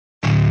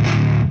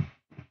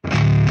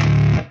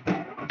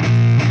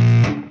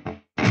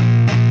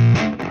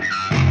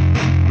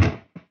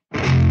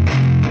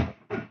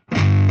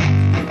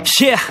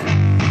Yeah,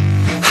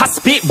 I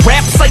spit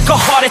raps like a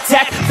heart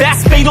attack,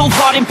 fast fatal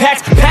heart impacts,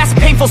 past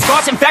painful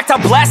scars. In fact,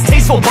 I blast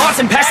tasteful bars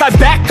and packs. I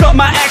back up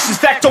my actions,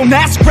 fact don't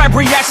ask, grab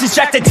reactions,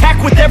 jacked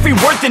attack with every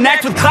word, then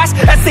act with class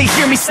as they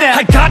hear me snap.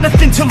 I got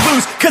nothing to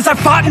lose, cause I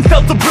fought and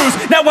felt the bruise.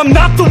 Now I'm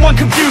not the one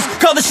confused,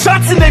 call the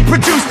shots and they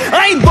produce.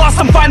 I ain't lost,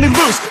 I'm finally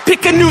loose,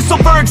 pick a new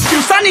silver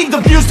excuse. I need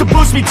the views to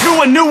boost me to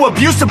a new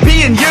abuse of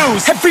being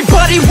used.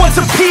 Everybody wants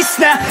a piece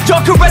now,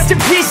 y'all can rest in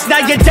peace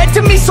now. You're dead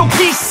to me, so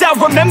peace out.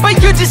 Remember,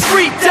 you're just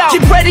freaked out.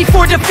 Get ready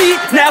for defeat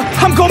now,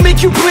 I'm gonna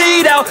make you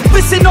bleed out.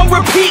 Listen on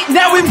repeat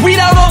now and weed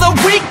out all the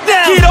weak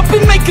now. Get up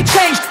and make a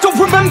change, don't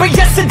remember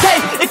yesterday.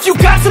 If you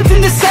got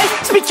something to say,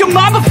 speak your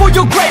mind before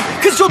your grave,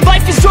 cause your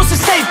life is yours to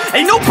save.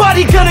 Ain't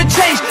nobody gonna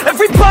change,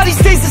 everybody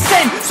stays the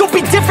same. So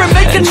be different,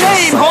 make a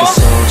name, like a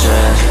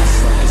soldier,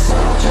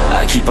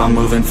 I keep on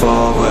moving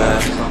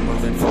forward,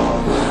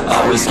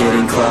 always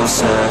getting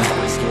closer.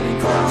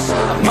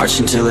 I'm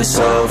marching till it's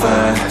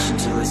over.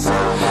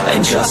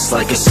 And just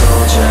like a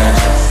soldier,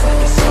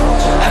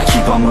 I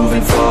keep on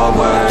moving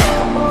forward,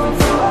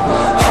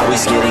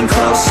 always getting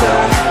closer.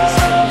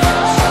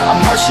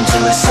 I'm marching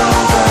till it's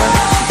over.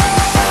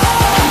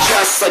 And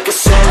just like a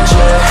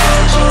soldier,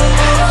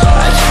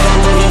 I keep on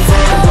moving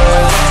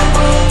forward,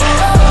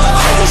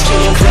 always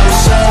getting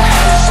closer.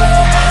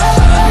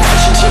 I'm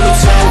marching till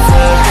it's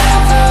over.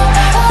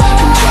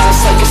 And just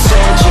like a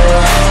soldier,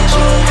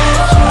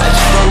 I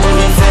keep on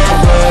moving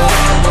forward,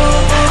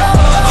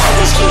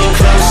 always getting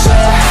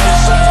closer.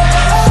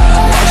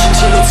 I'm marching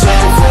till it's over.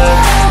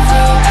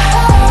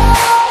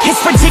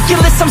 It's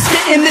ridiculous, I'm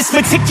spitting this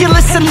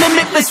meticulous and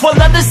limitless, while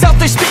others out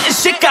there spitting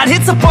shit got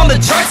hits up on the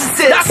charts and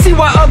shit. I see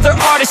why other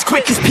artists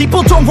quit, cause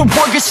people don't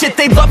reward your shit.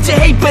 They love to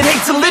hate but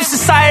hate to live.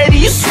 Society,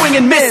 you swing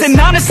and miss. And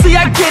honestly,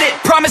 I get it,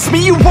 promise me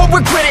you won't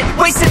regret it.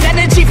 Wasting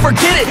energy,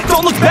 forget it,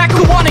 don't look back,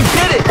 go on and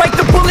get it. Bite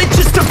the bullet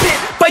just a bit,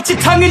 bite your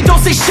tongue and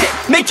don't say shit.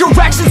 Make your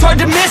actions hard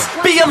to miss,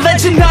 be a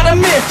legend, not a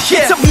myth.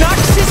 Yeah. It's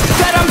obnoxious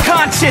that I'm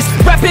conscious,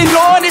 rapping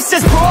honest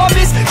as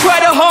promise. Try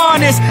to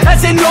harness,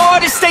 as an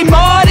artist, stay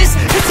modest.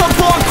 It's a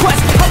long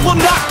quest, I will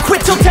not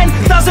quit till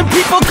 10,000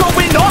 people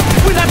going off.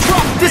 When I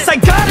drop this, I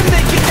gotta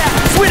make it now.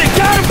 Swear to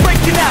God I'm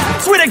breaking out,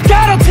 swear to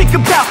God I'll take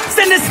a bow.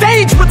 Stand the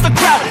stage with the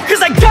crowd,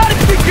 cause I got it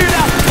figured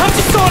out. I'm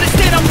just honest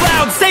and I'm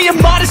loud, saying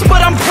modest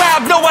but I'm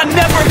proud. No, I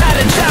never had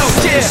a doubt,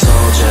 yeah.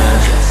 Soldier,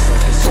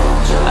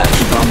 I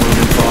keep on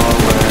moving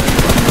forward,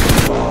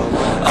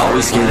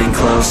 always getting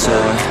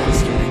closer.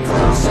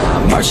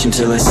 I'm marching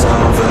till it's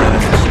over.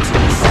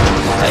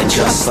 And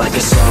just like a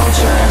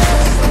soldier,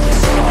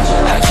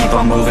 I keep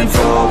on moving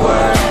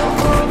forward,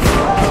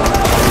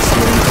 always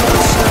getting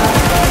closer.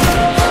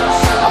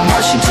 I'm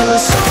marching till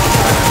it's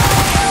over.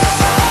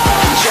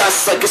 And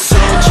just like a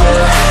soldier,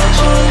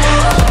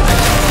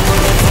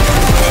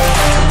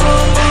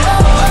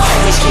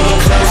 always getting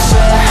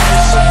closer.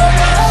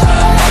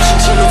 I'm marching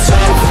till it's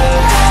over.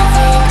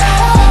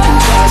 And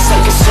just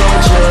like a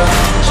soldier,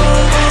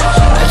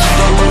 I keep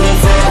on moving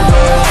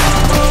forward,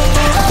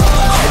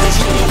 always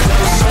getting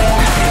closer.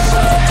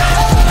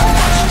 I'm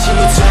marching till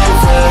it's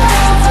over.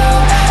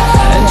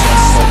 And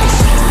just like a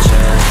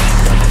soldier,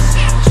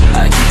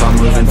 I keep on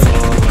moving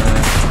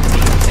forward,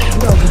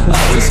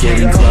 always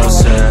getting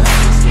closer.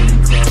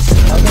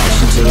 I'm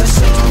marching till it's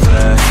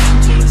over.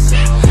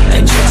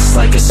 And just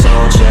like a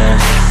soldier,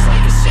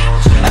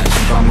 I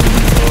keep on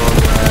moving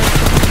forward,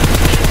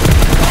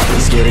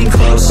 always getting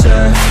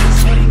closer.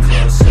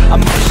 I'm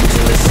marching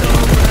till it's over.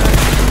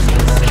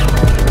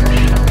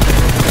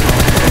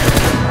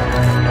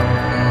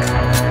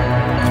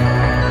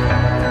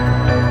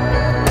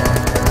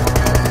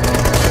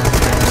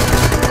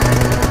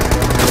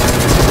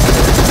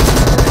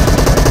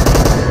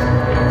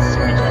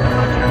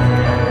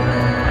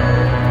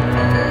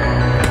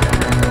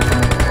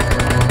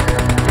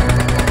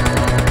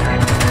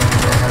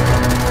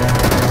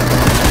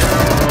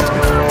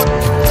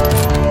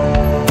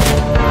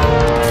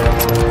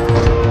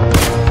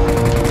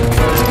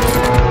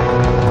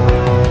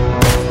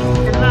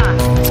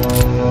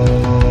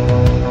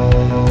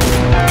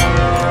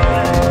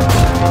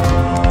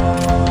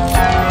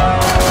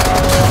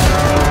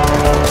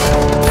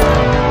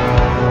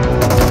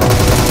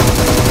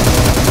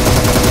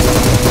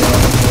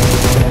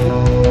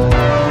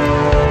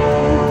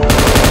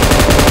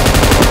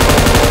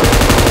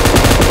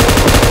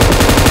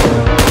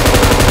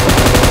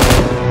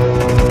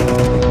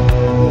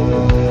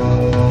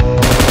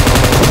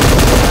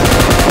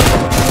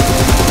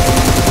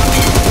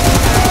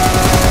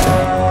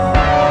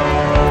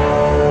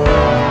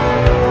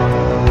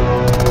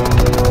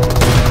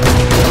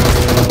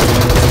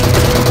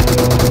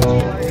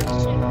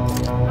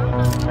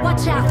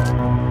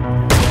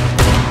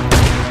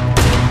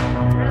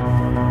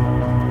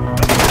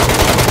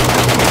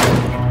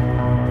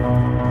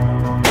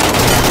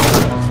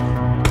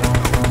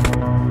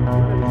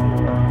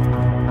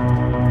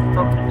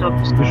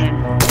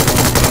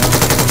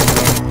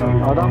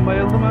 Adam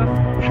bayıldı mı?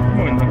 Çıktı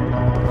mı oyundan?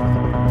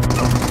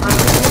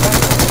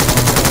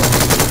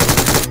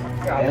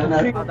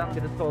 Adam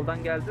biri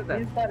soldan geldi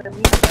de.